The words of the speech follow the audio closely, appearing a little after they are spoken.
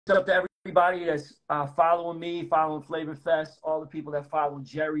up to everybody that's following me, following Flavor Fest, all the people that follow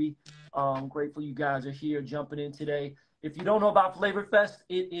Jerry. Grateful you guys are here jumping in today. If you don't know about Flavor Fest,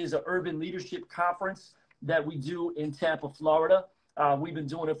 it is an urban leadership conference that we do in Tampa, Florida. We've been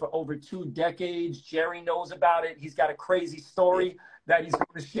doing it for over 2 decades. Jerry knows about it. He's got a crazy story that he's going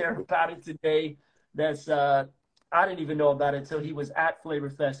to share about it today. That's I didn't even know about it until he was at Flavor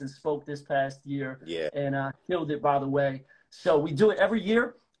Fest and spoke this past year. Yeah. And killed it, by the way. So we do it every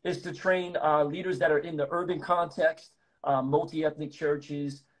year. Is to train leaders that are in the urban context, multi-ethnic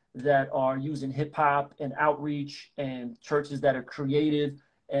churches that are using hip hop and outreach, and churches that are creative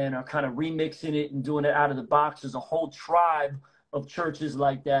and are kind of remixing it and doing it out of the box. There's a whole tribe of churches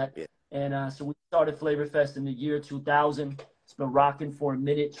like that. Yeah. And so we started Flavor Fest in the year 2000. It's been rocking for a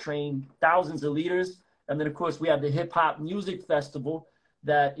minute, trained thousands of leaders. And then, of course, we have the Hip Hop Music Festival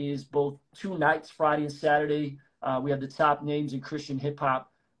that is both 2 nights, Friday and Saturday. We have the top names in Christian hip hop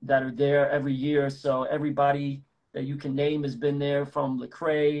that are there every year. So everybody that you can name has been there, from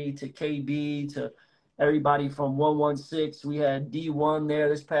Lecrae to KB to everybody from 116. We had D1 there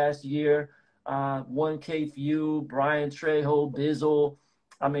this past year, 1K Few, Brian Trejo, Bizzle.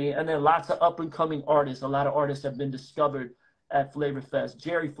 I mean, and then lots of up and coming artists. A lot of artists have been discovered at Flavor Fest.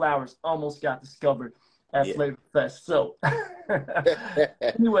 Jerry Flowers almost got discovered at Flavor Fest. So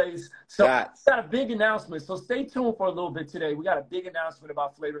anyways, so we got a big announcement. So stay tuned for a little bit today. We got a big announcement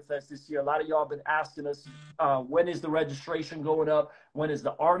about Flavor Fest this year. A lot of y'all have been asking us, when is the registration going up? When is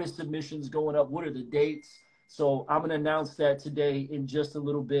the artist submissions going up? What are the dates? So I'm going to announce that today in just a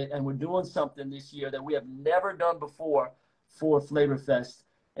little bit. And we're doing something this year that we have never done before for Flavor Fest.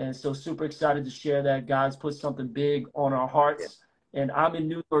 And so super excited to share that. God's put something big on our hearts. And I'm in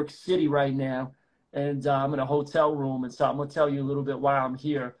New York City right now. And I'm in a hotel room, and so I'm going to tell you a little bit why I'm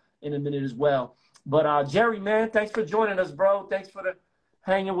here in a minute as well. But Jerry, man, thanks for joining us, bro. Thanks for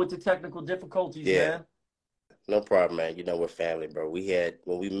hanging with the technical difficulties, man. No problem, man. You know, we're family, bro.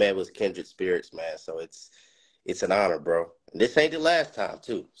 When we met, was kindred spirits, man. So it's an honor, bro. And this ain't the last time,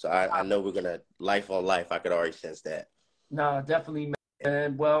 too. So I know we're going to life on life. I could already sense that. No, definitely,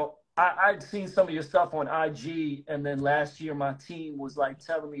 man. Well, I'd seen some of your stuff on IG, and then last year my team was like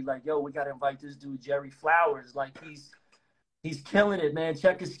telling me, like, yo, we got to invite this dude, Jerry Flowers. Like, he's killing it, man.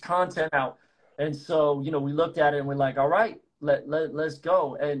 Check his content out. And so, you know, we looked at it and we're like, all right, let's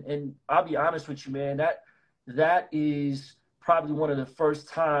go. And I'll be honest with you, man, that is probably one of the first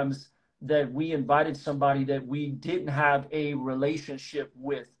times that we invited somebody that we didn't have a relationship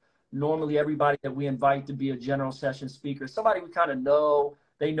with. Normally, everybody that we invite to be a general session speaker, somebody we kind of know.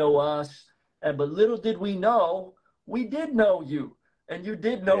 They know us, but little did we know, we did know you, and you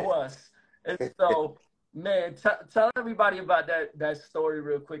did know us. And so, man, tell everybody about that story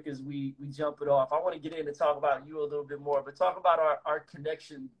real quick as we jump it off. I want to get in and talk about you a little bit more, but talk about our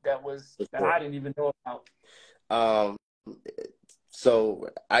connection that I didn't even know about. So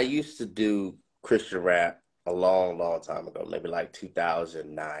I used to do Christian rap a long, long time ago, maybe like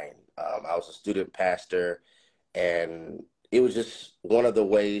 2009. I was a student pastor, and it was just one of the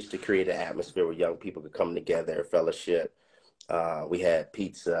ways to create an atmosphere where young people could come together, fellowship. We had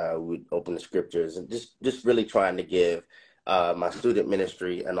pizza, we'd open the scriptures, and just really trying to give my student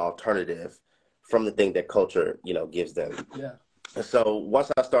ministry an alternative from the thing that culture, you know, gives them. Yeah. And so once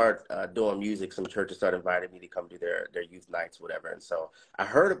I started doing music, some churches started inviting me to come do their youth nights, whatever. And so I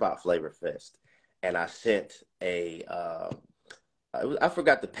heard about Flavor Fest, and I sent I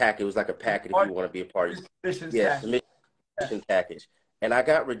forgot the packet. It was like a packet if you want to be a part of it. Submission package. And I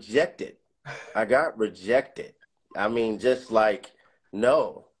got rejected. I mean, just like,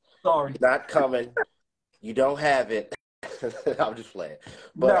 no, sorry, not coming. You don't have it. I'm just playing.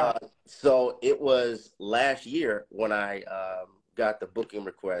 But so it was last year when I got the booking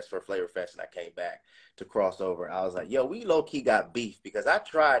request for Flavor Fest, and I came back to cross over. I was like, yo, we low-key got beef because I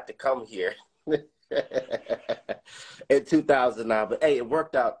tried to come here in 2009, but hey, it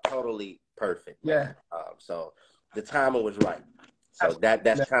worked out totally perfect. Yeah. So the timing was right. So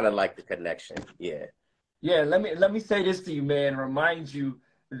that's kind of like the connection. Yeah. Yeah. Let me say this to you, man. Remind you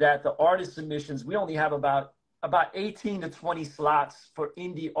that the artist submissions, we only have about 18 to 20 slots for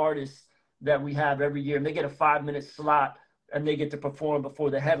indie artists that we have every year. And they get a 5-minute slot, and they get to perform before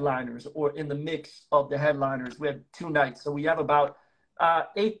the headliners or in the mix of the headliners. We have 2 nights. So we have about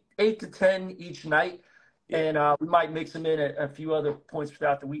 8 to 10 each night. And we might mix them in at a few other points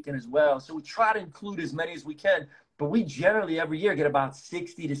throughout the weekend as well. So we try to include as many as we can. But we generally every year get about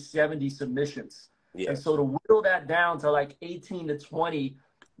 60 to 70 submissions. Yeah. And so to whittle that down to like 18 to 20,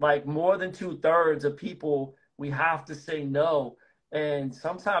 like more than 2/3 of people, we have to say no. And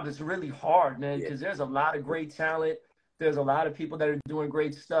sometimes it's really hard, man, because there's a lot of great talent There's a lot of people that are doing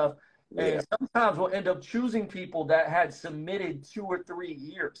great stuff. And sometimes we'll end up choosing people that had submitted 2 or 3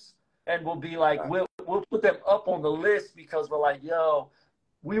 years. And we'll be like, we'll put them up on the list because we're like, yo,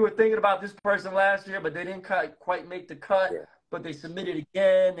 we were thinking about this person last year, but they didn't quite make the cut. But they submitted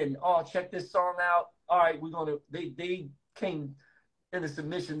again, and check this song out. All right, they came in the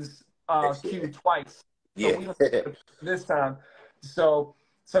submissions queue twice. So we don't this time. So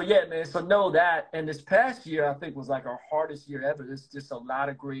yeah, man. So know that. And this past year, I think was like our hardest year ever. There's just a lot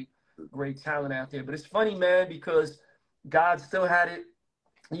of great talent out there. But it's funny, man, because God still had it,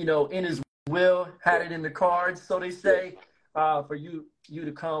 in his will, had it in the cards, so they say, for you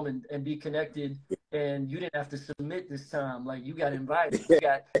to come and be connected. And you didn't have to submit this time. Like, you got invited. You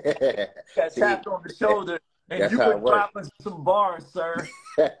got tapped on the shoulder. And you were dropping some bars, sir.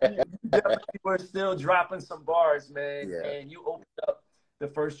 You definitely were still dropping some bars, man. And you opened up the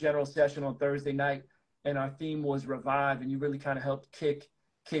first general session on Thursday night, and our theme was Revive, and you really kind of helped kick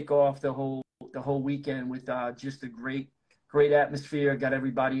off the whole weekend with just a great atmosphere, got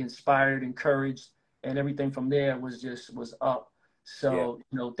everybody inspired, encouraged, and everything from there was up. So,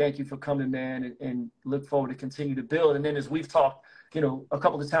 thank you for coming, man, and look forward to continue to build. And then as we've talked, a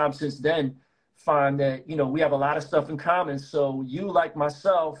couple of times since then, find that, we have a lot of stuff in common. So you, like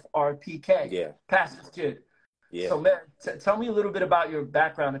myself, are PK, pastor's kid. So, man, tell me a little bit about your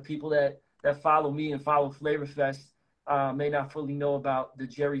background. The people that follow me and follow Flavor Fest may not fully know about the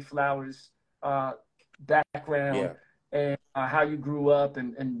Jerry Flowers background and how you grew up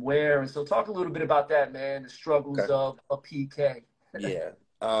and where. And so talk a little bit about that, man, the struggles of a PK.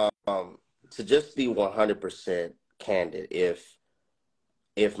 To just be 100% candid,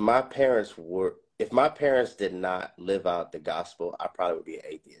 if my parents did not live out the gospel, I probably would be an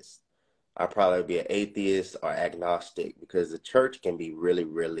atheist. I'd probably be an atheist or agnostic, because the church can be really,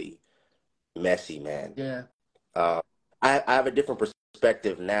 really messy, man. I have a different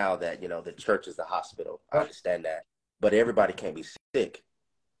perspective now that, the church is the hospital. I understand that. But everybody can't be sick,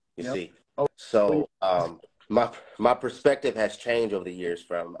 you see. So my perspective has changed over the years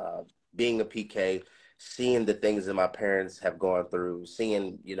from being a PK, seeing the things that my parents have gone through,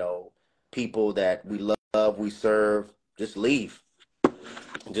 seeing, people that we love, we serve, just leave,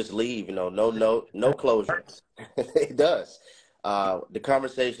 no closure. It does. The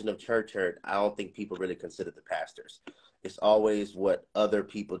conversation of church hurt, I don't think people really consider the pastors. It's always what other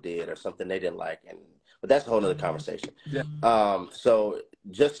people did or something they didn't like. But that's a whole nother conversation. So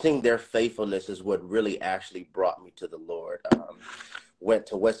just seeing their faithfulness is what really actually brought me to the Lord. Went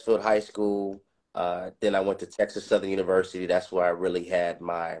to Westfield High School. Then I went to Texas Southern University. That's where I really had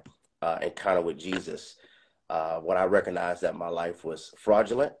my encounter with Jesus. When I recognized that my life was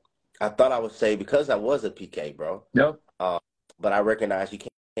fraudulent, I thought I was saved because I was a PK, bro. But I recognized you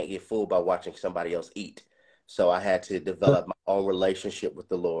can't get fooled by watching somebody else eat. So I had to develop my own relationship with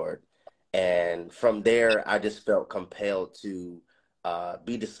the Lord. And from there, I just felt compelled to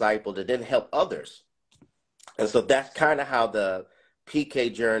be discipled and then help others. And so that's kind of how the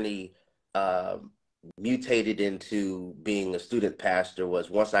PK journey mutated into being a student pastor. Was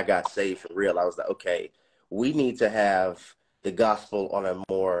once I got saved for real, I was like, okay, we need to have the gospel on a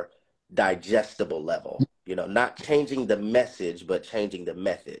more digestible level, not changing the message, but changing the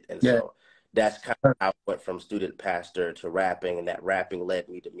method. And so that's kind of how I went from student pastor to rapping, and that rapping led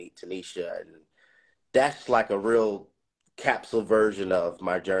me to meet Tanisha. And that's like a real capsule version of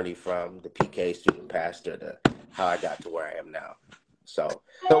my journey from the PK student pastor to how I got to where I am now. So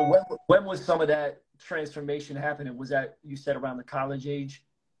when was some of that transformation happening? Was that, you said, around the college age?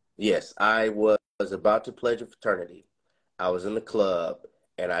 Yes, I was about to pledge a fraternity. I was in the club,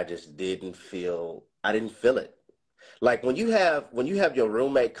 and I just didn't feel it. Like when you have your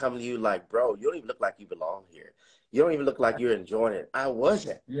roommate come to you like, bro, you don't even look like you belong here. You don't even look like you're enjoying it. I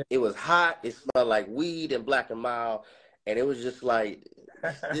wasn't. It was hot. It smelled like weed and Black and Mild. And it was just like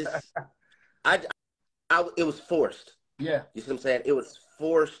this. It was forced. You see what I'm saying? It was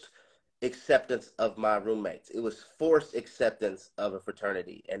forced acceptance of my roommates. It was forced acceptance of a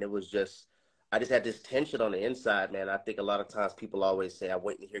fraternity. And it was just, I just had this tension on the inside, man. I think a lot of times people always say, I'm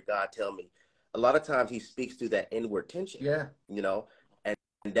waiting to hear God tell me. A lot of times he speaks through that inward tension, and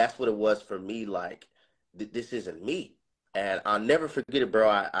that's what it was for me. Like, this isn't me. And I'll never forget it, bro.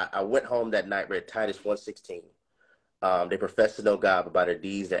 I went home that night, read Titus 1:16. They profess to know God, but by their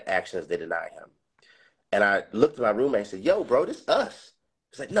deeds, their actions, they deny him. And I looked at my roommate and said, yo, bro, this us.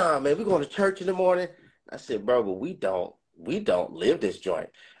 He's like, nah, man, we're going to church in the morning. I said, bro, but we don't live this joint.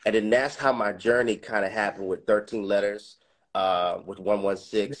 And then that's how my journey kind of happened with 13 letters, with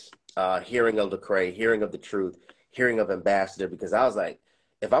 116. Hearing of Lecrae, hearing of the truth, hearing of Ambassador, because I was like,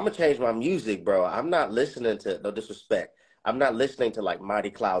 if I'm gonna change my music, bro, I'm not listening to, no disrespect, I'm not listening to like Mighty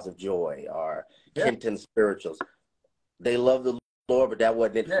Clouds of Joy or Yeah, Kenton Spirituals. They love the Lord, but that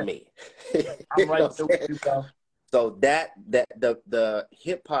wasn't it for yeah. me. I'm You know right what there I'm with saying? you, bro. So the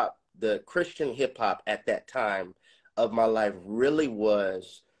hip hop, the Christian hip hop at that time of my life really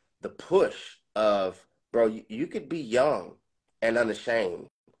was the push of, bro, you could be young and unashamed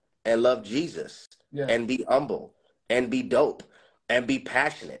and love Jesus Yeah, and be humble and be dope and be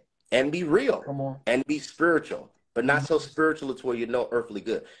passionate and be real come on. and be spiritual, but not so spiritual to where you know earthly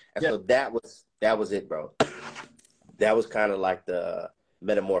good. And Yeah, so that was it, bro. That was kind of like the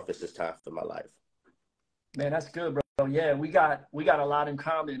metamorphosis time for my life. man, that's good, bro. Yeah, we got a lot in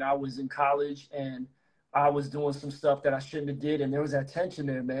common. I was in college and I was doing some stuff that I shouldn't have did, and there was that tension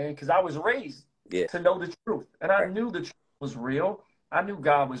there, man, because I was raised Yeah. to know the truth, and I Right. knew the truth was real. I knew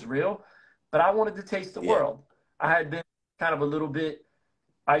God was real, but I wanted to taste the Yeah. world. I had been kind of a little bit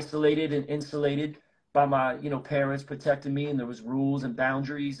isolated and insulated by my parents protecting me, and there was rules and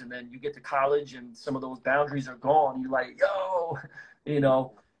boundaries, and then you get to college and some of those boundaries are gone. You're like, yo, you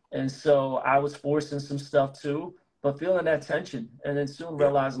know and so I was forcing some stuff too, but feeling that tension, and then soon Yeah.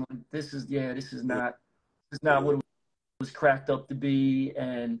 realizing like, this is Yeah. not what it was cracked up to be.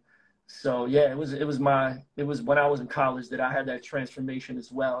 And so yeah, it was when I was in college that I had that transformation as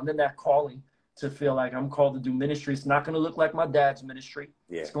well, and then that calling to feel like I'm called to do ministry. It's not going to look like my dad's ministry.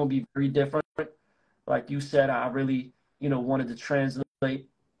 Yeah. It's going to be very different. Like you said, I really wanted to translate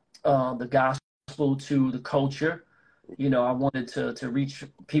the gospel to the culture. I wanted to reach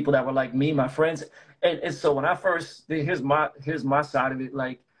people that were like me, my friends. And so when I first, here's my side of it.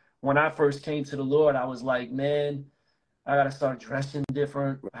 Like when I first came to the Lord, I was like, man, I gotta start dressing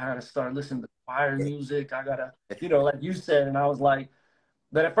different. I gotta start listening to choir music. I gotta, like you said. And I was like,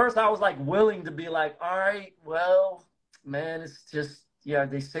 but at first I was like willing to be like, all right, well, man, it's just, yeah,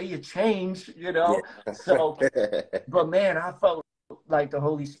 they say you change. So, Yeah. but man, I felt like the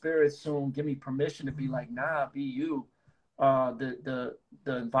Holy Spirit soon give me permission to be like, nah, be you. The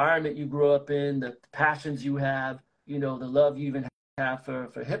environment you grew up in, the passions you have, the love you even have for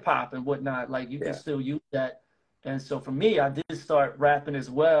hip hop and whatnot, like you can Yeah. still use that. And so for me, I did start rapping as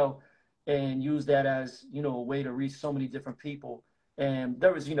well and use that as, a way to reach so many different people. And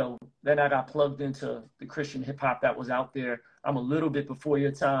there was, then I got plugged into the Christian hip hop that was out there. I'm a little bit before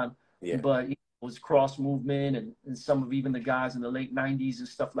your time, Yeah. but it was cross movement and some of even the guys in the late 90s and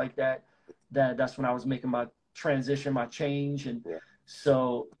stuff like that. That's when I was making my transition, my change. And Yeah.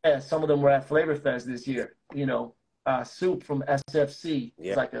 so, yeah, some of them were at Flavor Fest this year. Soup from SFC is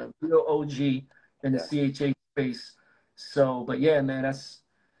Yeah. like a real OG in the Yeah. CHA space. So, but yeah, man,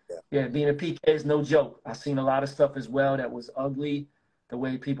 Yeah. yeah, being a PK is no joke. I've seen a lot of stuff as well that was ugly, the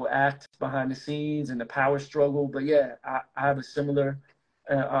way people act behind the scenes and the power struggle. But yeah, I have a similar,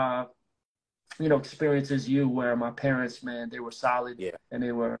 experience as you, where my parents, man, they were solid Yeah. and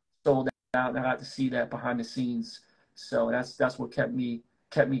they were sold out, and I got to see that behind the scenes. So that's what kept me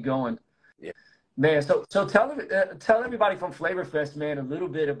going. Yeah. Man, so tell everybody from Flavor Fest, man, a little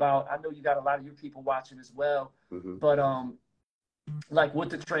bit about. I know you got a lot of your people watching as well, Mm-hmm. but like what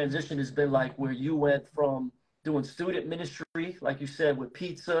the transition has been like, where you went from doing student ministry, like you said, with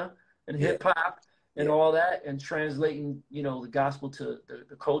pizza and Yeah. hip hop and Yeah. all that, and translating, the gospel to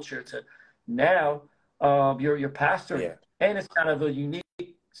the culture, to now you're pastoring, Yeah. and it's kind of a unique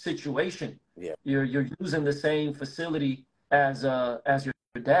situation. Yeah. You're using the same facility as your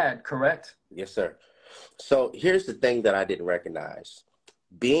dad, correct? Yes, sir. So here's the thing that I didn't recognize.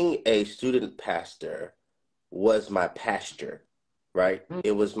 Being a student pastor was my pasture, right? Mm.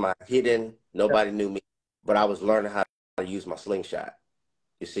 It was my hidden, nobody knew me, but I was learning how to use my slingshot.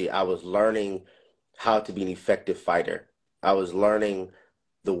 You see, I was learning how to be an effective fighter. I was learning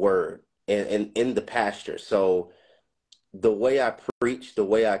the word and in the pasture. So the way I preach, the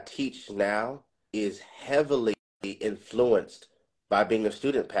way I teach now is heavily influenced by being a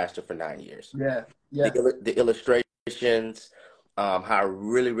student pastor for 9 years. Yeah, yeah, The illustrations, how I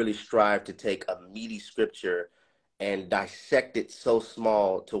really, really strive to take a meaty scripture and dissect it so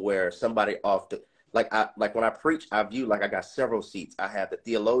small to where somebody off the like when I preach, I view like I got several seats. I have the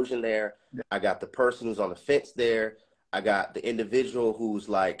theologian there, yeah. I got the person who's on the fence there, I got the individual who's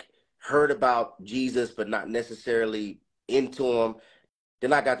like heard about Jesus but not necessarily into him.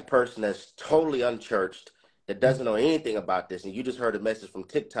 Then I got the person that's totally unchurched, that doesn't know anything about this, and you just heard a message from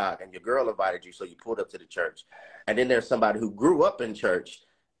TikTok and your girl invited you, so you pulled up to the church. And then there's somebody who grew up in church,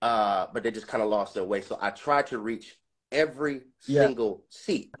 but they just kind of lost their way. So I try to reach every single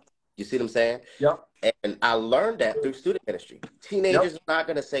seat. You see what I'm saying? Yep. And I learned that through student ministry. Teenagers are not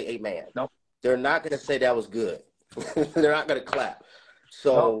going to say amen. Nope. They're not going to say that was good. They're not going to clap.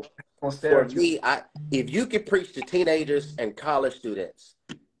 So Most for there. me, if you can preach to teenagers and college students,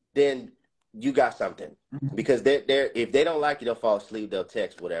 then you got something. Because they're if they don't like you, they'll fall asleep, they'll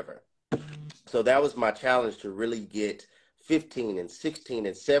text, whatever. So that was my challenge, to really get 15 and 16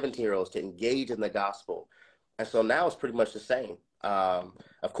 and 17-year-olds to engage in the gospel. And so now it's pretty much the same.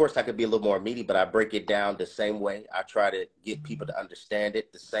 Of course, I could be a little more meaty, but I break it down the same way. I try to get people to understand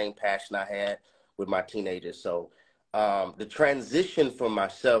it, the same passion I had with my teenagers. So the transition for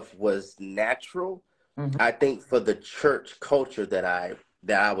myself was natural. I think for the church culture that I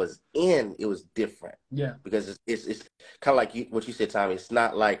was in, it was different. Yeah. Because it's kind of like what you said, Tommy. It's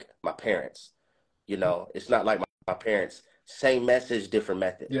not like my parents. It's not like my parents. Same message, different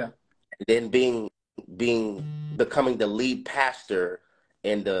method. Yeah. And then becoming the lead pastor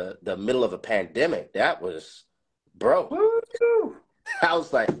in the middle of a pandemic, that was, bro. Woo! I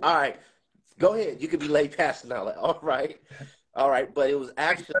was like, all right, go ahead. You could be lead pastor now. Like, all right. But it was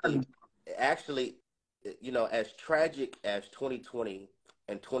actually, as tragic as 2020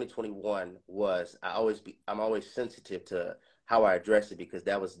 and 2021 was, I'm always sensitive to how I address it, because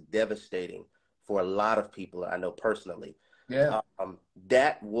that was devastating for a lot of people I know personally. Yeah.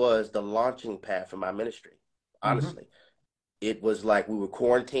 That was the launching pad for my ministry. Honestly, it was like we were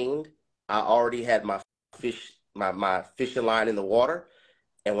quarantined. I already had my my fishing line in the water,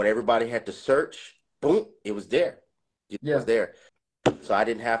 and when everybody had to search, boom, it was there. It was there. So I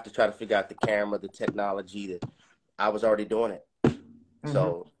didn't have to try to figure out the camera, the technology. That I was already doing it.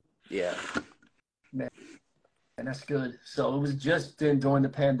 So, yeah. Man, and that's good. So it was just during the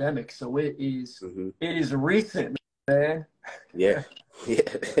pandemic. So it is recent, man. Yeah.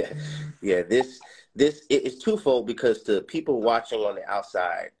 This it's twofold, because to people watching on the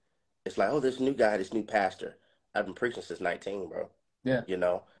outside, it's like, oh, this new guy, this new pastor. I've been preaching since 19, bro. Yeah.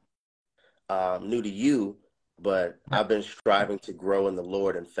 New to you, but I've been striving to grow in the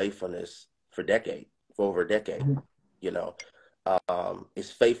Lord and faithfulness for over a decade.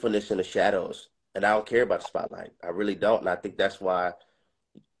 It's faithfulness in the shadows, and I don't care about the spotlight. I really don't. And I think that's why,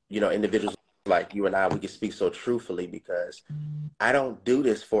 individuals like you and I, we can speak so truthfully, because I don't do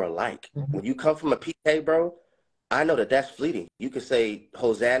this for a like. When you come from a PK, bro, I know that that's fleeting. You can say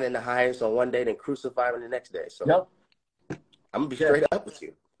Hosanna in the highest on one day, then crucify him the next day. So I'm gonna be straight up with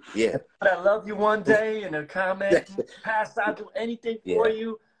you. Yeah. I love you one day, and a comment pass, I'll do anything for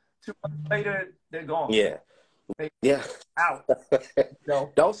you. 2 months later, they're gone. Yeah. Yeah. Out.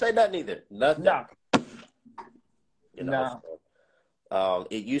 Don't say nothing either. Nothing. No.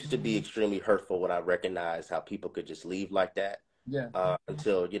 It used to be extremely hurtful when I recognized how people could just leave like that. Yeah.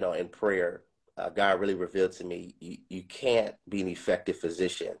 Until, in prayer, God really revealed to me, you can't be an effective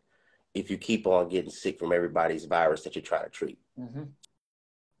physician if you keep on getting sick from everybody's virus that you're trying to treat.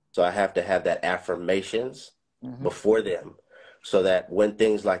 So I have to have that affirmations before them, so that when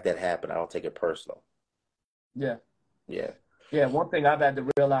things like that happen, I don't take it personal. Yeah. Yeah. One thing I've had to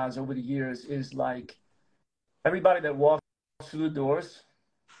realize over the years is, like, everybody that walks through the doors,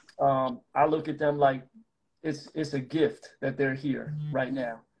 I look at them like it's a gift that they're here right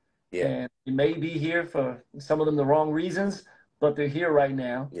now. Yeah. And they may be here for some of them the wrong reasons, but they're here right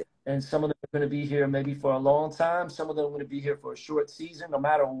now. Yeah. And some of them are going to be here maybe for a long time. Some of them are going to be here for a short season. No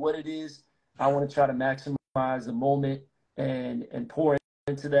matter what it is, I want to try to maximize the moment and pour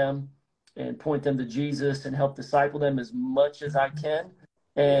into them and point them to Jesus and help disciple them as much as I can.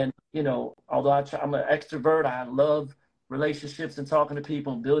 And, although I'm an extrovert, I love relationships and talking to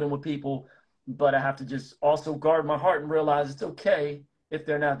people and building with people, but I have to just also guard my heart and realize it's okay if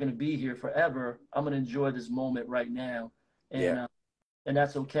they're not going to be here forever. I'm going to enjoy this moment right now. And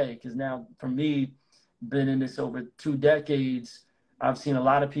that's okay, because now, for me, been in this over 2 decades, I've seen a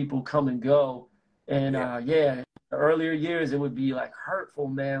lot of people come and go. And the earlier years, it would be like hurtful,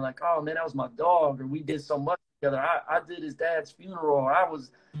 man. Like, oh man, that was my dog, or we did so much together. I did his dad's funeral, or I was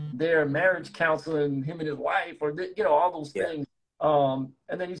there marriage counseling him and his wife, or all those things. And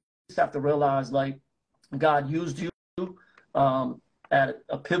then you just have to realize, like, God used you at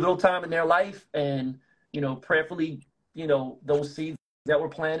a pivotal time in their life, and prayerfully, those seeds that were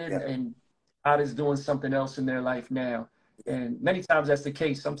planted, and God is doing something else in their life now. And many times that's the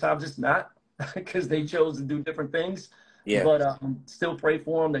case. Sometimes it's not, because they chose to do different things. But still pray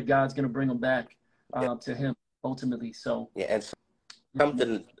for them that God's going to bring them back to Him ultimately. So and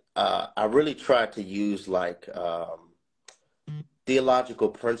something I really try to use, like, theological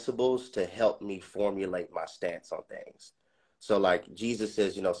principles to help me formulate my stance on things. So, like Jesus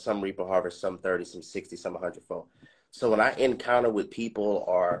says, some reap a harvest, some 30, some 60, some 100-fold. So when I encounter with people,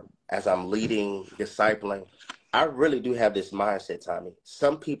 or as I'm leading, discipling, I really do have this mindset, Tommy.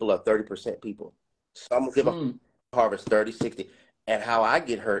 Some people are 30% people. Some will give a harvest 30, 60. And how I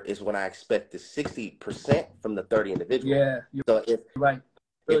get hurt is when I expect the 60% from the 30 individual. Yeah, you're So right.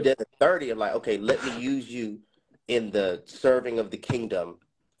 if Good. there's a 30, I'm like, okay, let me use you in the serving of the kingdom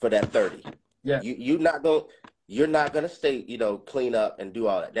for that 30. Yeah. You're not gonna stay, clean up and do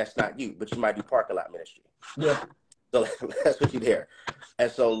all that. That's not you, but you might do parking lot ministry. Yeah. So that's what you hear.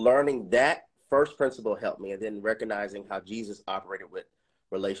 And so learning that first principle helped me, and then recognizing how Jesus operated with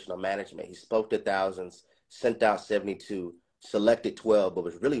relational management. He spoke to thousands, sent out 72, selected 12, but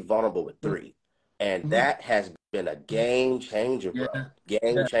was really vulnerable with 3. And that has been a game changer, bro. Yeah.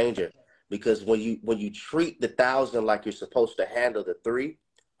 Game changer. Because when you treat the 1,000 like you're supposed to handle the 3,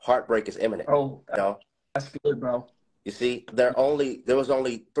 heartbreak is imminent. Oh, You know? that's good, bro. You see, there was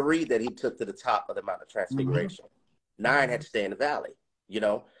only 3 that he took to the top of the Mount of Transfiguration. 9 had to stay in the valley,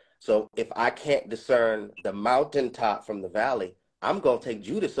 So if I can't discern the mountaintop from the valley, I'm going to take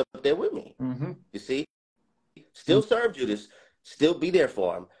Judas up there with me. You see? Still serve Judas, still be there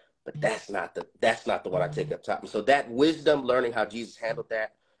for him, but that's not the one I take up top. And so that wisdom, learning how Jesus handled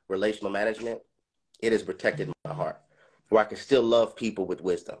that, relational management, it has protected my heart, where I can still love people with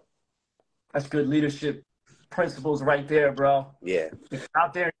wisdom. That's good leadership principles right there, bro. Yeah.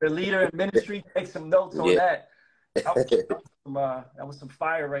 Out there, your leader in ministry, take some notes on that. That was some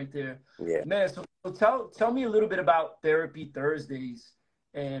fire right there. Yeah. Man, so tell me a little bit about Therapy Thursdays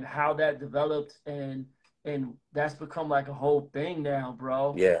and how that developed, and that's become like a whole thing now,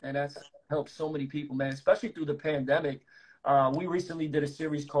 bro. Yeah. And that's helped so many people, man, especially through the pandemic. We recently did a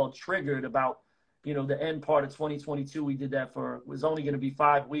series called Triggered about, the end part of 2022. We did that it was only going to be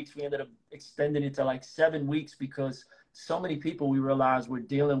 5 weeks. We ended up extending it to like 7 weeks because so many people we realized were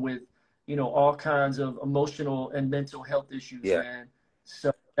dealing with, all kinds of emotional and mental health issues, man.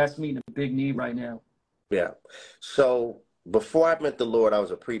 So that's meeting a big need right now. Yeah. So before I met the Lord, I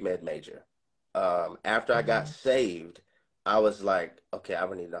was a pre-med major. After I got saved, I was like, okay, I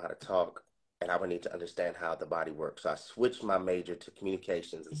would need to know how to talk, and I would need to understand how the body works. So I switched my major to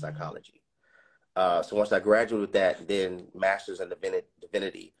communications and psychology. So once I graduated with that, then master's in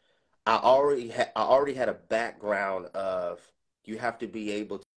divinity, I already had a background of, you have to be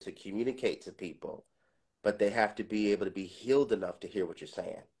able to communicate to people, but they have to be able to be healed enough to hear what you're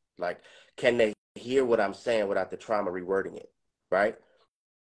saying. Like, can they hear what I'm saying without the trauma rewording it, right?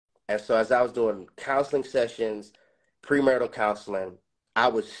 And so as I was doing counseling sessions, premarital counseling, I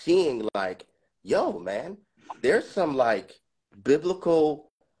was seeing like, yo, man, there's some like biblical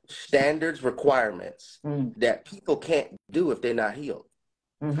standards, requirements that people can't do if they're not healed.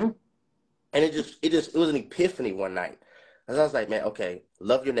 And it was an epiphany one night. As I was like, man, okay,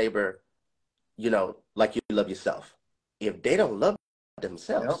 love your neighbor, like you love yourself. If they don't love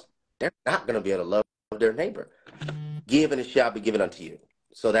themselves, they're not going to be able to love their neighbor. Give and it shall be given unto you.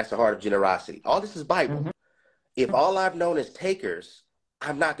 So that's the heart of generosity. All this is Bible. If all I've known is takers,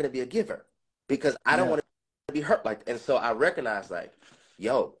 I'm not going to be a giver because I don't want to be hurt like that. And so I recognize like,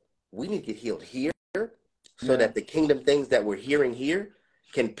 yo, we need to get healed here so that the kingdom things that we're hearing here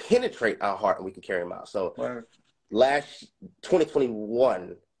can penetrate our heart and we can carry them out. So last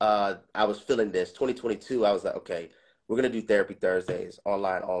 2021, I was feeling this. 2022, I was like, okay, we're going to do Therapy Thursdays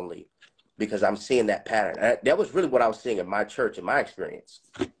online only because I'm seeing that pattern. And that was really what I was seeing in my church, in my experience.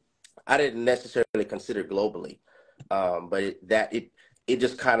 I didn't necessarily consider globally, but it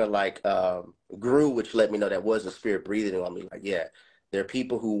just kind of like grew, which let me know that was the Spirit breathing on me. Like, yeah, there are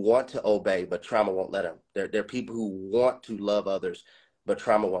people who want to obey, but trauma won't let them. There are people who want to love others, but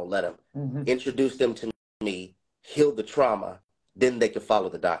trauma won't let them. Introduce them to me, heal the trauma, then they can follow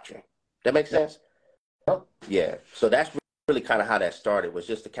the doctrine. That makes sense? Yeah. So that's really kind of how that started, was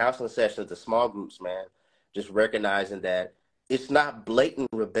just the counseling sessions, the small groups, man, just recognizing that it's not blatant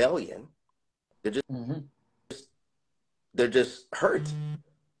rebellion. They're just hurt.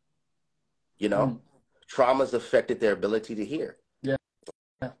 Trauma's affected their ability to hear.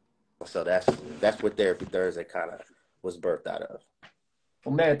 So that's what Therapy Thursday kind of was birthed out of.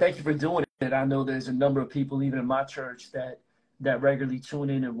 Well, man, thank you for doing it. I know there's a number of people, even in my church, that regularly tune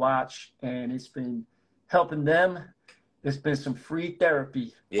in and watch, and it's been helping them. There's been some free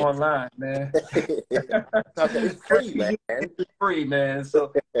therapy online, man. It's free, man. It's free, man.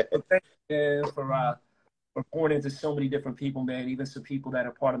 So thank you, man, for pouring into so many different people, man. Even some people that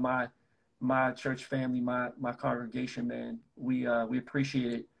are part of my church family, my congregation, man. We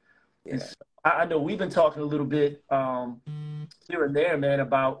appreciate it. Yeah. So I know we've been talking a little bit here and there, man,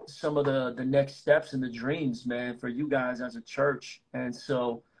 about some of the next steps and the dreams, man, for you guys as a church. And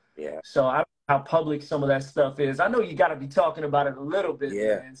so, so I don't know how public some of that stuff is. I know you got to be talking about it a little bit,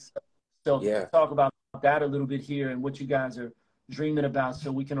 man. So talk about that a little bit here and what you guys are dreaming about,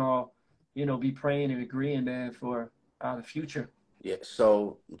 so we can all, be praying and agreeing, man, for the future. Yeah.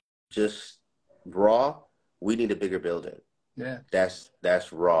 So just raw, we need a bigger building. Yeah. That's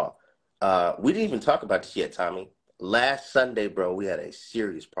raw. We didn't even talk about this yet, Tommy. Last Sunday, bro, we had a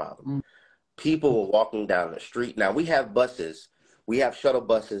serious problem. Mm. People were walking down the street. Now we have buses. We have shuttle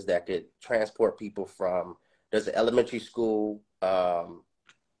buses that could transport people from, there's an elementary school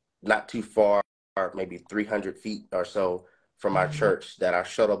not too far, maybe 300 feet or so from our church, that our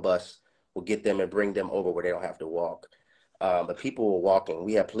shuttle bus will get them and bring them over where they don't have to walk. But people were walking.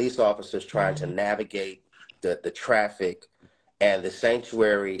 We have police officers trying to navigate the traffic, and the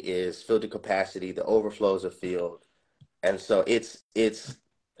sanctuary is filled to capacity. The overflows are filled. And so it's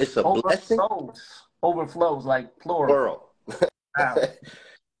a blessing. Overflows, like plural.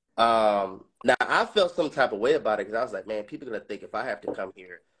 Wow. Now I felt some type of way about it because I was like, man, people are gonna think if I have to come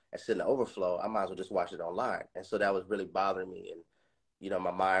here and sit in the overflow, I might as well just watch it online. And so that was really bothering me, and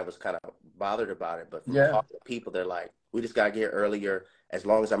my mind was kind of bothered about it. But from talking to people, they're like, we just gotta get here earlier as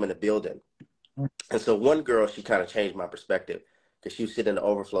long as I'm in the building. And so one girl, she kind of changed my perspective because she was sitting in the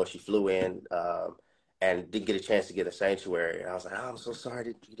overflow. She flew in and didn't get a chance to get a sanctuary. And I was like, oh, I'm so sorry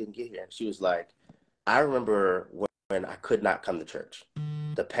that you didn't get here. And she was like, I remember when I could not come to church.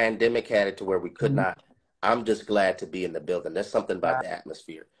 The pandemic had it to where we could not. I'm just glad to be in the building. There's something about the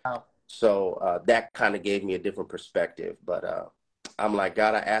atmosphere. So that kind of gave me a different perspective. But I'm like,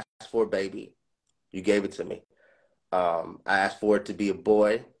 God, I asked for a baby. You gave it to me. I asked for it to be a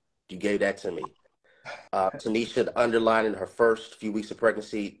boy. You gave that to me. Tanisha underlined in her first few weeks of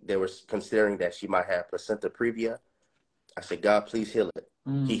pregnancy, they were considering that she might have placenta previa. I said, God, please heal it.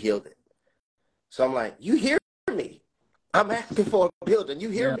 He healed it. So I'm like, you hear me? I'm asking for a building. You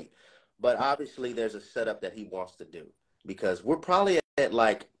hear me? But obviously there's a setup that he wants to do, because we're probably at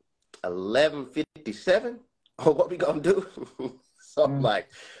like 11:57. Oh, what we gonna do? So I'm like,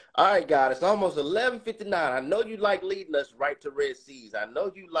 all right, God, it's almost 11:59. I know you like leading us right to Red Seas. I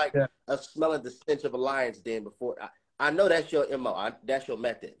know you like us smelling the stench of a lion's den before. I know that's your MO. That's your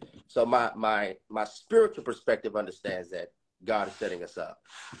method. So my spiritual perspective understands that God is setting us up.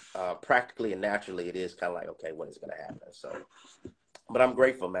 Practically and naturally, it is kind of like, okay, when is it going to happen? So, but I'm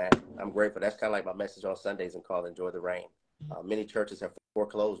grateful, man. I'm grateful. That's kind of like my message on Sundays and called Enjoy the Rain. Many churches have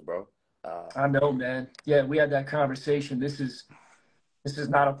foreclosed, bro. I know, man. Yeah, we had that conversation. This is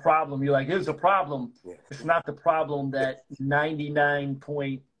not a problem. You're like, it's a problem. Yeah. It's not the problem that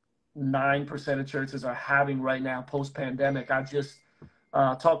 99.9% of churches are having right now post-pandemic. I just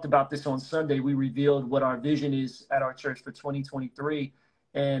talked about this on Sunday. We revealed what our vision is at our church for 2023.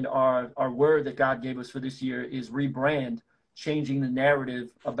 And our word that God gave us for this year is rebrand, changing the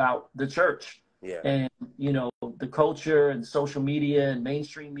narrative about the church. Yeah. And, the culture and social media and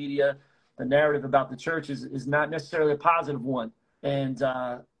mainstream media, the narrative about the church is not necessarily a positive one. And,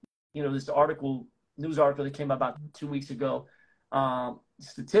 this news article that came out about 2 weeks ago,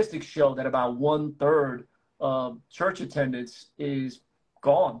 statistics show that about 1/3 of church attendance is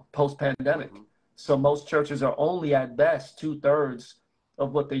gone post-pandemic. So most churches are only at best 2/3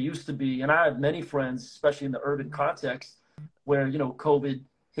 of what they used to be. And I have many friends, especially in the urban context, where, COVID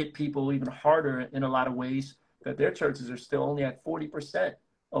hit people even harder in a lot of ways, that their churches are still only at 40%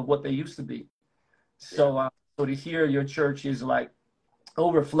 of what they used to be. So, so to hear your church is like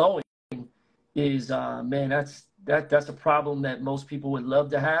overflowing is, man, that's a problem that most people would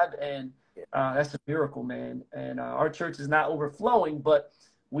love to have. And that's a miracle, man. And our church is not overflowing, but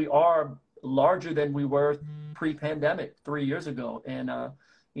we are larger than we were pre-pandemic 3 years ago. And,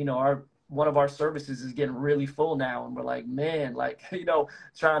 one of our services is getting really full now. And we're like, man,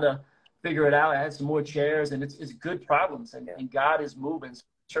 trying to figure it out, add some more chairs, and it's good problems. And God is moving. So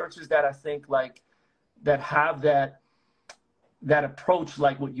churches that I think that have that approach,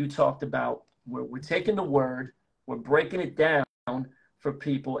 like what you talked about, where we're taking the word, we're breaking it down for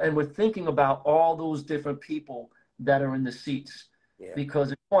people, and we're thinking about all those different people that are in the seats.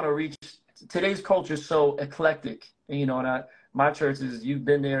 Because if you want to reach, today's culture is so eclectic, and my church you've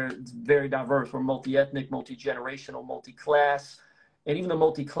been there, it's very diverse. We're multi-ethnic, multi-generational, multi-class, and even the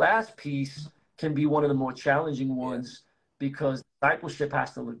multi-class piece can be one of the more challenging ones, because discipleship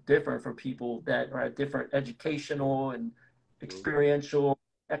has to look different for people that are at different educational and experiential,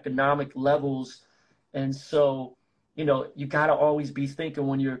 economic levels. And so, you got to always be thinking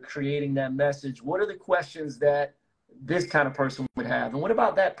when you're creating that message, what are the questions that this kind of person would have? And what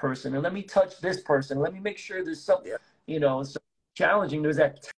about that person? And let me touch this person. Let me make sure there's something, so challenging. There's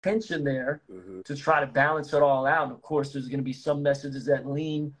that tension there to try to balance it all out. And of course, there's going to be some messages that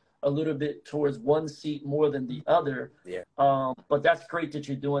lean a little bit towards one seat more than the other. But that's great that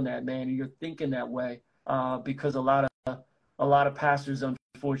you're doing that, man. And you're thinking that way, because a lot of pastors,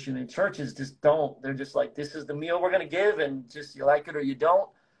 unfortunately. Churches just don't. They're just like, this is the meal we're going to give, and just you like it or you don't.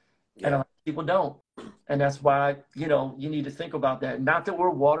 Yeah. And a lot of people don't. And that's why, you know, you need to think about that. Not that we're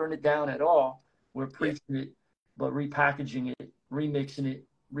watering it down at all. We're preaching it, but repackaging it, remixing it,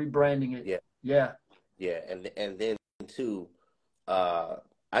 rebranding it. Yeah. Yeah. Yeah. And then too,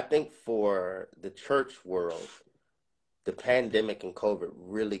 I think for the church world, the pandemic and COVID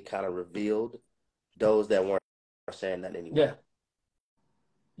really kind of revealed those that weren't saying that anymore.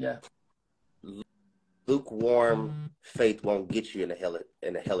 Yeah. Lukewarm faith won't get you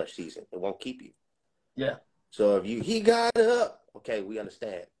in a hellish season. It won't keep you. Yeah. So if he got up, okay, we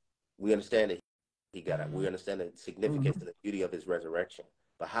understand. We understand that he got up. We understand the significance and the beauty of his resurrection.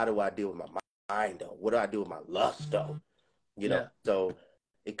 But how do I deal with my mind, though? What do I do with my lust, though? You know, so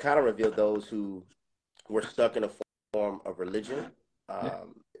it kind of revealed those who were stuck in a form of religion.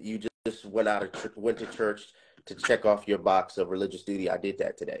 You just went to church to check off your box of religious duty. I did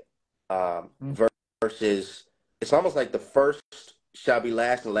that today. Versus, it's almost like the first shall be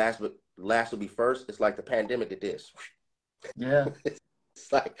last and last will be first. It's like the pandemic did this. Yeah.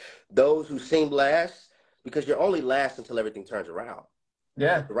 It's like those who seem last, because you're only last until everything turns around.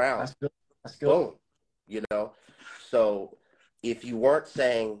 Yeah. Around. That's good. That's good. Boom. You know, so if you weren't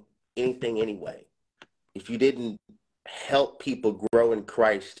saying anything anyway, if you didn't help people grow in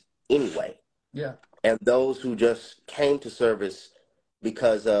Christ anyway, and those who just came to service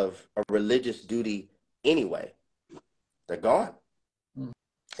because of a religious duty anyway, they're gone.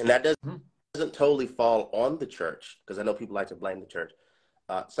 And that doesn't totally fall on the church, because I know people like to blame the church.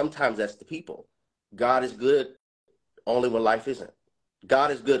 Sometimes that's the people. God is good only when life isn't. God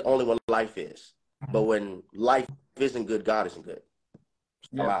is good only when life is. But when life isn't good, God isn't good.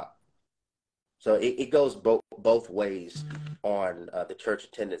 Come out. So it goes both ways on the church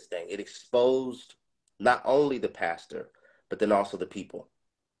attendance thing. It exposed not only the pastor, but then also the people.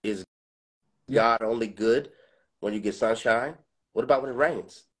 Is God only good when you get sunshine? What about when it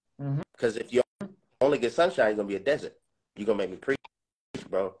rains? Because if you only get sunshine, you're going to be a desert. You're going to make me preach,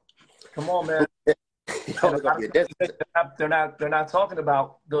 bro. Come on, man. You're gonna be a desert. They're not talking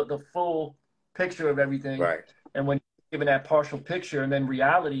about the full picture of everything. Right. And when you're given that partial picture, and then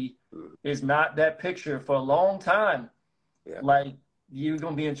reality is not that picture for a long time, like you're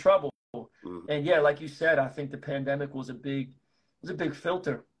going to be in trouble. And like you said, I think the pandemic was a big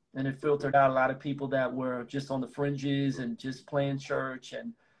filter, and it filtered out a lot of people that were just on the fringes and just playing church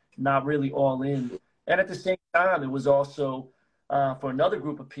and not really all in. And at the same time, it was also for another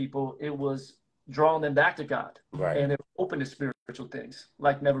group of people, it was drawing them back to God, and it opened to spiritual things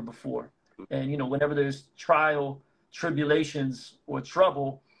like never before. And you know, whenever there's trial, tribulations, or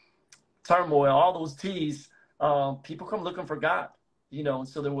trouble, turmoil, all those T's, people come looking for God. You know, and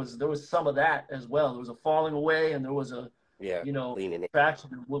so there was some of that as well. There was a falling away, and there was a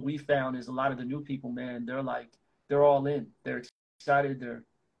traction. What we found is a lot of the new people, man, they're all in. They're excited.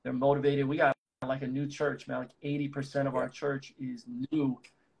 They're motivated. We got like a new church, man. Like 80% of our church is new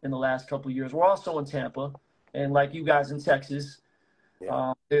in the last couple of years. We're also in Tampa, and like you guys in Texas,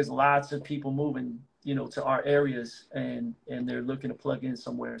 there's lots of people moving, you know, to our areas, and they're looking to plug in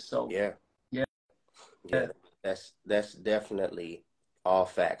somewhere. So that's definitely all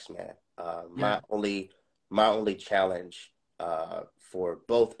facts, man. My only challenge for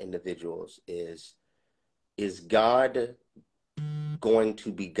both individuals is God going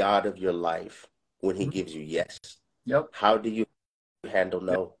to be God of your life when he gives you yes? How do you handle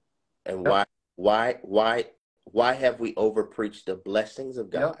no? And why have we overpreached the blessings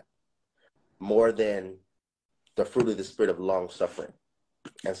of God more than the fruit of the spirit of long suffering?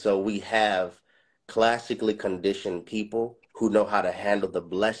 And so we have classically conditioned people who know how to handle the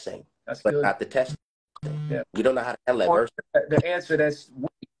blessing, but not the testing. We don't know how to handle that verse. The answer that's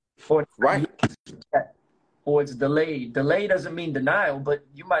right. Or it's delayed. Delay doesn't mean denial, but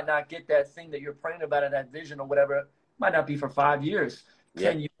you might not get that thing that you're praying about, or that vision or whatever. It might not be for 5 years.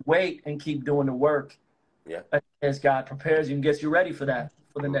 Can you wait and keep doing the work as God prepares you and gets you ready for that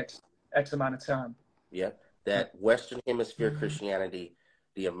for the next X amount of time? That Western Hemisphere Christianity,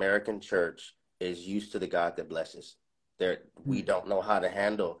 the American church, is used to the God that blesses. We don't know how to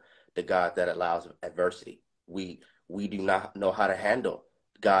handle the God that allows adversity. We do not know how to handle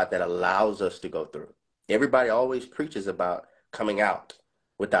God that allows us to go through. Everybody always preaches about coming out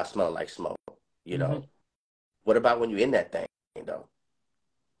without smelling like smoke. You know, what about when you're in that thing, though?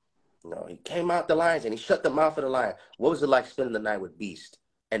 You know, he came out the lions and he shut the mouth of the lion. What was it like spending the night with Beast?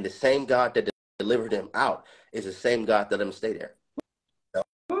 And the same God that delivered him out is the same God that let him stay there.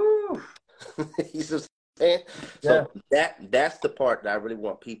 You see what I'm saying? So that's the part that I really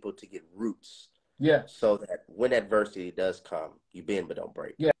want people to get roots. Yeah. so that when adversity does come, you bend but don't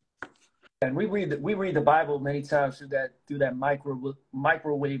break. Yeah. And we read the Bible many times through that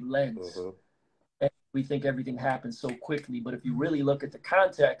microwave lens. Mm-hmm. And we think everything happens so quickly. But if you really look at the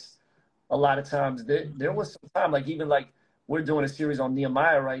context, a lot of times there was some time, like even like we're doing a series on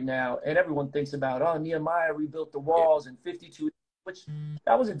Nehemiah right now, and everyone thinks about, oh, Nehemiah rebuilt the walls in 52, which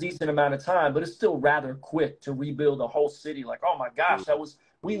that was a decent amount of time, but it's still rather quick to rebuild a whole city. Like, oh my gosh,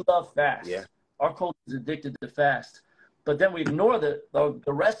 we love fast. Yeah. Our culture is addicted to fast. But then we ignore the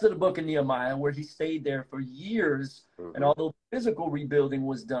rest of the book of Nehemiah, where he stayed there for years. Mm-hmm. And although physical rebuilding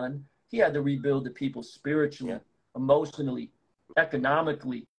was done, he had to rebuild the people spiritually, emotionally,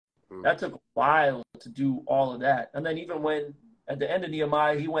 economically. Mm-hmm. That took a while to do all of that. And then even when, at the end of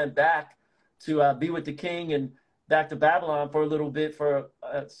Nehemiah, he went back to be with the king and back to Babylon for a little bit, for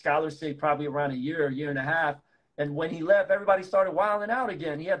scholars say probably around a year and a half. And when he left, everybody started wilding out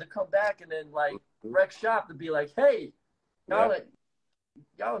again. He had to come back and then like wreck shop to be like, hey, y'all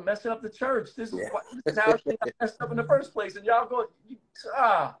are messing up the church. This is how things got messed up in the first place. And y'all go,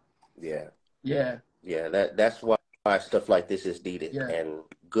 That's why stuff like this is needed. Yeah. And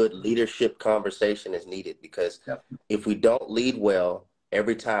good leadership conversation is needed, because if we don't lead well,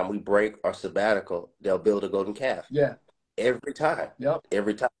 every time we break our sabbatical, they'll build a golden calf. Yeah. Every time. Yep.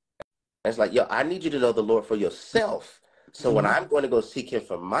 Every time. And it's like, I need you to know the Lord for yourself. So when I'm going to go seek him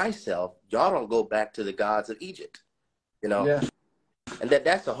for myself, y'all don't go back to the gods of Egypt. You know? Yeah. And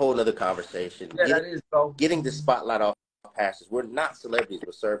that's a whole other conversation. Yeah, that is, bro. Getting the spotlight off pastors. We're not celebrities,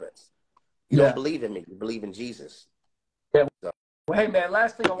 we're servants. You don't believe in me, you believe in Jesus. Yeah. So. Well, hey, man,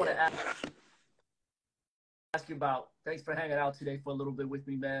 last thing I want to ask you about. Thanks for hanging out today for a little bit with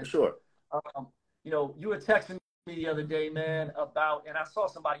me, man. Sure. You were texting me the other day, man, about, and I saw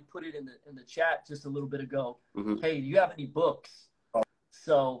somebody put it in the chat just a little bit ago. Mm-hmm. Hey, do you have any books? Oh.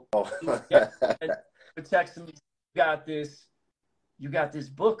 So you're texting me, you got this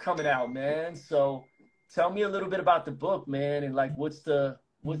book coming out, man. So tell me a little bit about the book, man, and like what's the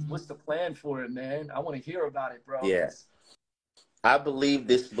plan for it, man? I want to hear about it, bro. Yes. I believe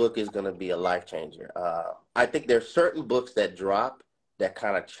this book is going to be a life changer. I think there's certain books that drop that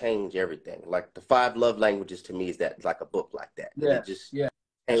kind of change everything. Like the 5 Love Languages to me is like a book like that. Yeah,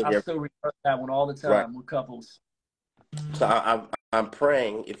 I still read that one all the time with couples. So I'm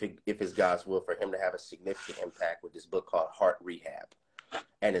praying, if it's God's will, for him to have a significant impact with this book called Heart Rehab,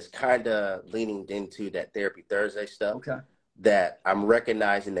 and it's kind of leaning into that Therapy Thursday stuff. Okay. That I'm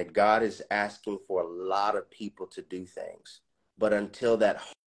recognizing that God is asking for a lot of people to do things, but until that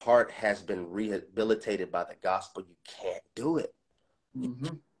heart has been rehabilitated by the gospel, you can't do it.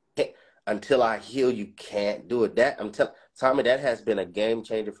 Mm-hmm. Until I heal, you can't do it. Tommy, that has been a game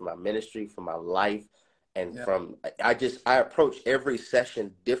changer for my ministry, for my life, and I approach every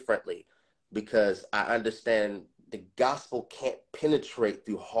session differently, because I understand the gospel can't penetrate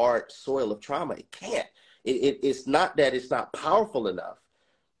through hard soil of trauma. It can't. It's not that it's not powerful enough.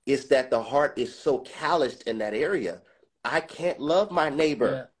 It's that the heart is so calloused in that area. I can't love my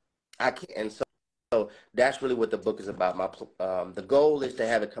neighbor. I can't. And so that's really what the book is about. The goal is to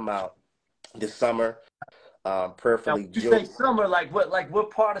have it come out this summer, prayerfully. Now, you say summer, like what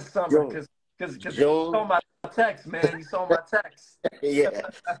part of summer? Because you saw my text, man. You saw my text. Yeah.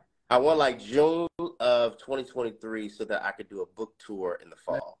 I want like June of 2023 so that I could do a book tour in the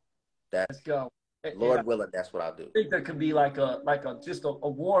fall. Let's go. Lord willing, that's what I'll do. I think there could be like a just a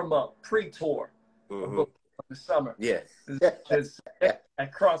warm up pre-tour for the summer. Yes. It's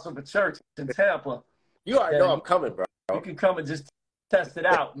at Crossover Church in Tampa. You already know I'm coming, bro. You can come and just test it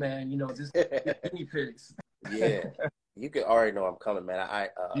out, man. Just guinea pigs. Yeah. You can already know I'm coming, man.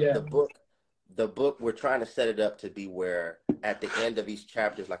 The book, we're trying to set it up to be where at the end of each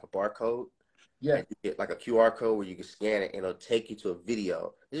chapter is like a barcode. Yeah. And you get like a QR code where you can scan it and it'll take you to a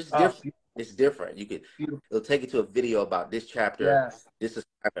video. It's just different. It's different. It'll take you to a video about this chapter. Yes. This is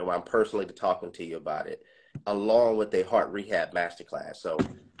where I'm personally talking to you about it, along with a heart rehab masterclass. So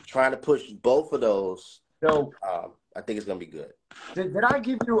trying to push both of those. So I think it's gonna be good. Did I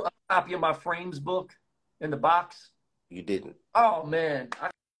give you a copy of my Frames book in the box? You didn't. Oh man,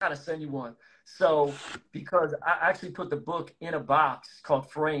 I gotta send you one. So because I actually put the book in a box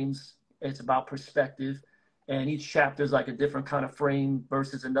called Frames. It's about perspective. And each chapter is like a different kind of frame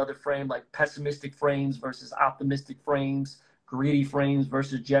versus another frame, like pessimistic frames versus optimistic frames, greedy frames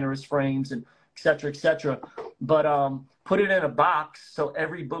versus generous frames, and et cetera, et cetera. But put it in a box. So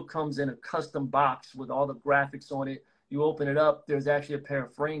every book comes in a custom box with all the graphics on it. You open it up, there's actually a pair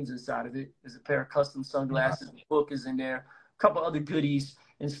of frames inside of it. There's a pair of custom sunglasses. The book is in there, a couple other goodies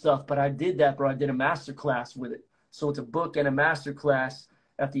and stuff. But I did that, bro. I did a master class with it. So it's a book and a master class.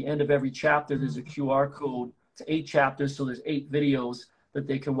 At the end of every chapter, there's a QR code. It's 8 chapters, so there's 8 videos that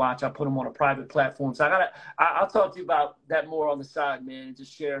they can watch. I put them on a private platform. So I'll talk to you about that more on the side, man, and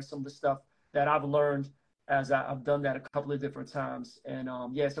just share some of the stuff that I've learned as I've done that a couple of different times. And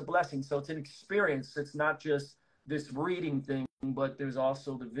yeah, it's a blessing. So it's an experience. It's not just this reading thing, but there's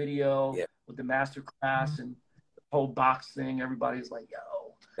also the video with the master class and the whole box thing. Everybody's like,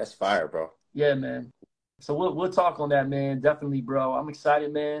 yo. That's fire, bro. Yeah, man. So we'll talk on that, man. Definitely, bro. I'm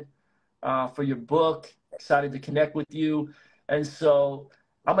excited, man, for your book. Excited to connect with you. And so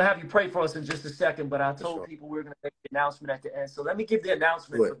I'm going to have you pray for us in just a second, but I told people we were going to make the announcement at the end. So let me give the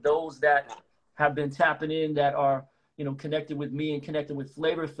announcement for those that have been tapping in, that are, you know, connected with me and connected with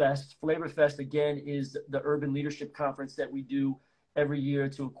Flavor Fest. Flavor Fest, again, is the urban leadership conference that we do every year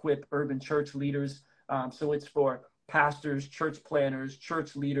to equip urban church leaders. So it's for pastors, church planners,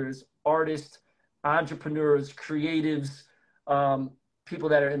 church leaders, artists, entrepreneurs, creatives, people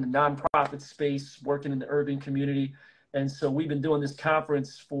that are in the nonprofit space, working in the urban community. And so we've been doing this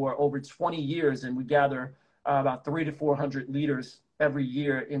conference for over 20 years, and we gather about 300 to 400 leaders every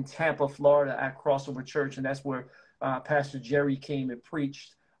year in Tampa, Florida at Crossover Church. And that's where Pastor Jerry came and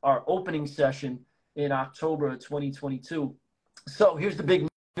preached our opening session in October of 2022. So here's the big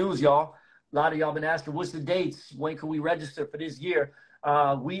news, y'all. A lot of y'all been asking, what's the dates? When can we register for this year?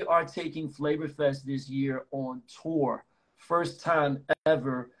 We are taking Flavor Fest this year on tour. First time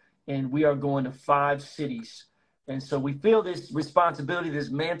ever, and we are going to 5 cities. And so we feel this responsibility, this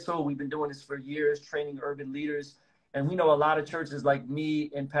mantle. We've been doing this for years, training urban leaders. And we know a lot of churches, like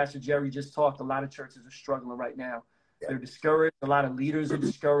me and Pastor Jerry just talked, a lot of churches are struggling right now. They're discouraged. A lot of leaders are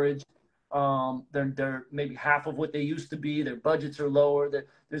discouraged. They're maybe half of what they used to be. Their budgets are lower.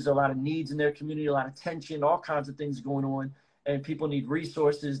 There's a lot of needs in their community, a lot of tension, all kinds of things going on. And people need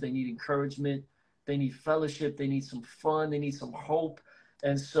resources. They need encouragement. They need fellowship. They need some fun. They need some hope.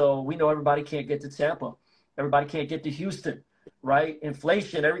 And so we know everybody can't get to Tampa. Everybody can't get to Houston, right?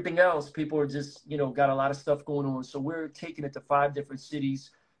 Inflation, everything else. People are just, you know, got a lot of stuff going on. So we're taking it to 5 different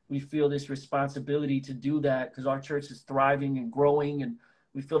cities. We feel this responsibility to do that because our church is thriving and growing, and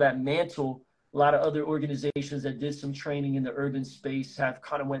we feel that mantle. A lot of other organizations that did some training in the urban space have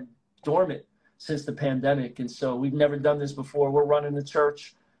kind of went dormant since the pandemic. And so we've never done this before. We're running the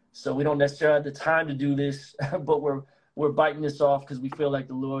church, so we don't necessarily have the time to do this, but we're biting this off because we feel like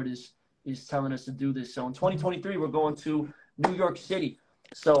the Lord is telling us to do this. So in 2023, we're going to New York City.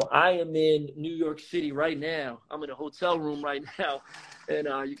 So I am in New York City right now. I'm in a hotel room right now, and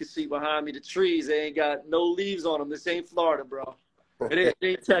you can see behind me the trees. They ain't got no leaves on them. This ain't Florida, bro. It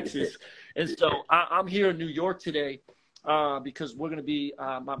ain't Texas. And so I'm here in New York today because we're going to be,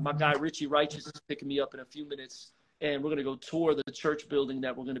 my guy Richie Righteous is picking me up in a few minutes, and we're going to go tour the church building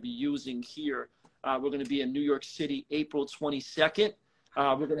that we're going to be using here. We're going to be in New York City, April 22nd.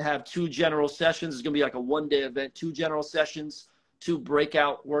 We're going to have 2 general sessions. It's going to be like a one-day event, 2 general sessions, 2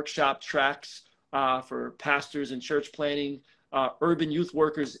 breakout workshop tracks for pastors and church planning. Urban Youth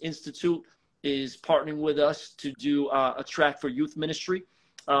Workers Institute is partnering with us to do a track for youth ministry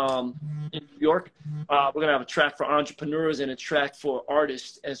in New York. We're going to have a track for entrepreneurs and a track for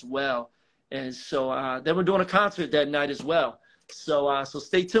artists as well. And so then we're doing a concert that night as well. So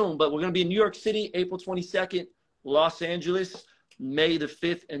stay tuned. But we're going to be in New York City, April 22nd, Los Angeles, May the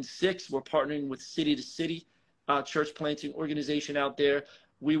 5th and 6th. We're partnering with City to City, church planting organization out there.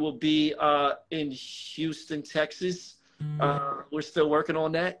 We will be in Houston, Texas. We're still working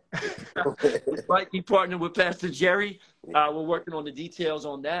on that. We might be partnering with Pastor Jerry. We're working on the details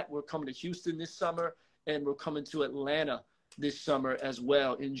on that. We're coming to Houston this summer, and we're coming to Atlanta this summer as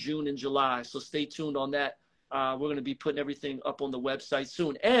well in June and July. So stay tuned on that. We're going to be putting everything up on the website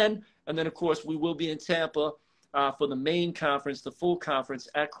soon. And then, of course, we will be in Tampa for the main conference, the full conference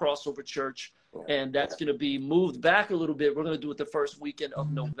at Crossover Church. And that's going to be moved back a little bit. We're going to do it the first weekend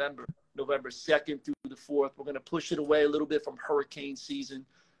of November 2nd through the 4th. We're going to push it away a little bit from hurricane season.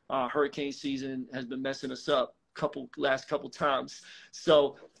 Hurricane season has been messing us up last couple times.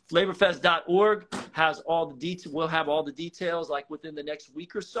 So flavorfest.org has all the details. We'll have all the details like within the next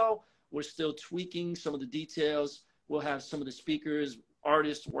week or so. We're still tweaking some of the details. We'll have some of the speakers,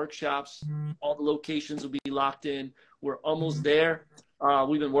 artists, workshops. All the locations will be locked in. We're almost there.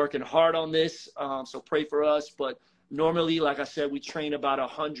 We've been working hard on this, so pray for us. But normally, like I said, we train about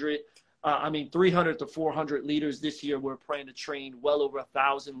 300 to 400 leaders this year. We're praying to train well over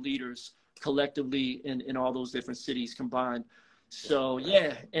 1,000 leaders collectively in all those different cities combined. So,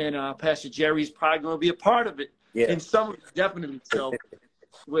 yeah, and Pastor Jerry's probably going to be a part of it in some, definitely. So,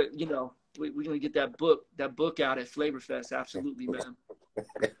 we're going to get that book out at Flavor Fest. Absolutely, man.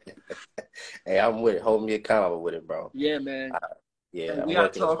 Hey, I'm with it. Hold me accountable with it, bro. Yeah, man. Yeah, And we I'm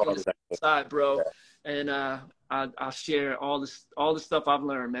gotta working as talk on hard the as I can. side, bro. Yeah, And I'll share all the stuff I've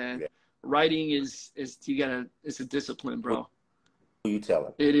learned, man. yeah. Writing is it's a discipline, Who, bro. who you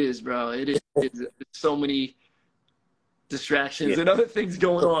telling? It is, bro. It is. It's so many distractions Yeah, and other things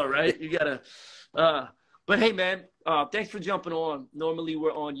going on, right? You gotta. But hey, man, thanks for jumping on. Normally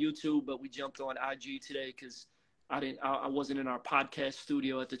we're on YouTube, but we jumped on IG today because I wasn't in our podcast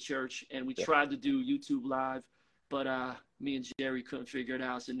studio at the church, and we yeah, tried to do YouTube live, but me and Jerry couldn't figure it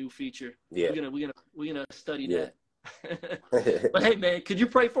out. It's a new feature. yeah, We're gonna study yeah. that. But hey, man, could you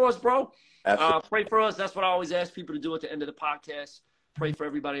pray for us, bro? Absolutely. Pray for us. That's what I always ask people to do at the end of the podcast. Pray for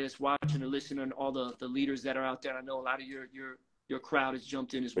everybody that's watching and listening, and all the leaders that are out there. I know a lot of your crowd has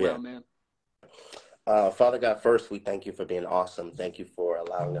jumped in as Yeah. well, man. Father God, first, we thank you for being awesome. Thank you for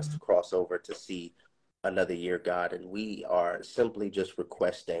allowing us to cross over to see another year, God. And we are simply just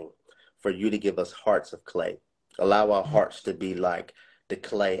requesting for you to give us hearts of clay. Allow our hearts to be like the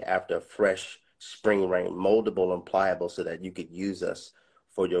clay after a fresh spring rain, moldable and pliable so that you could use us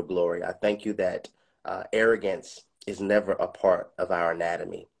for your glory. I thank you that arrogance is never a part of our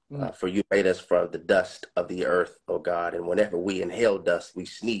anatomy. For you made us from the dust of the earth, oh God. And whenever we inhale dust, we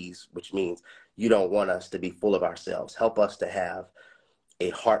sneeze, which means you don't want us to be full of ourselves. Help us to have a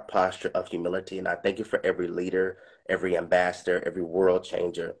heart posture of humility. And I thank you for every leader, every ambassador, every world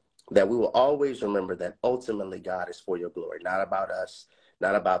changer, that we will always remember that ultimately God is for your glory, not about us,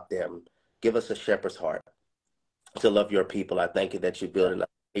 not about them. Give us a shepherd's heart to love your people. I thank you that you're building a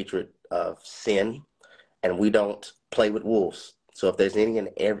hatred of sin, and we don't play with wolves. So if there's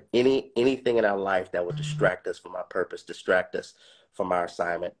anything in our life that would distract us from our purpose, distract us from our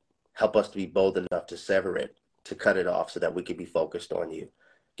assignment, help us to be bold enough to sever it, to cut it off so that we can be focused on you.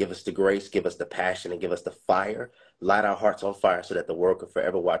 Give us the grace, give us the passion, and give us the fire. Light our hearts on fire so that the world can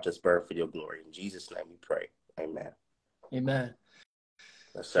forever watch us burn for your glory. In Jesus' name we pray. Amen. Amen.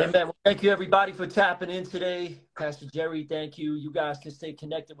 Yes, sir. Amen. Well, thank you, everybody, for tapping in today. Pastor Jerry, thank you. You guys can stay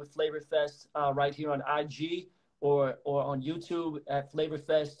connected with Flavor Fest right here on IG or on YouTube at Flavor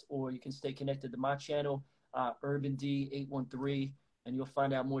Fest, or you can stay connected to my channel, Urban D813, and you'll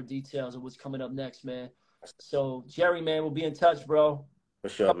find out more details of what's coming up next, man. So, Jerry, man, we'll be in touch, bro. For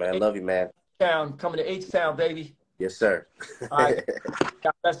sure, man. Love you, man. Coming to H-Town, baby. Yes, sir. All right.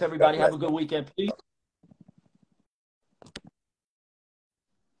 God bless everybody. God bless. Have a good weekend. Peace.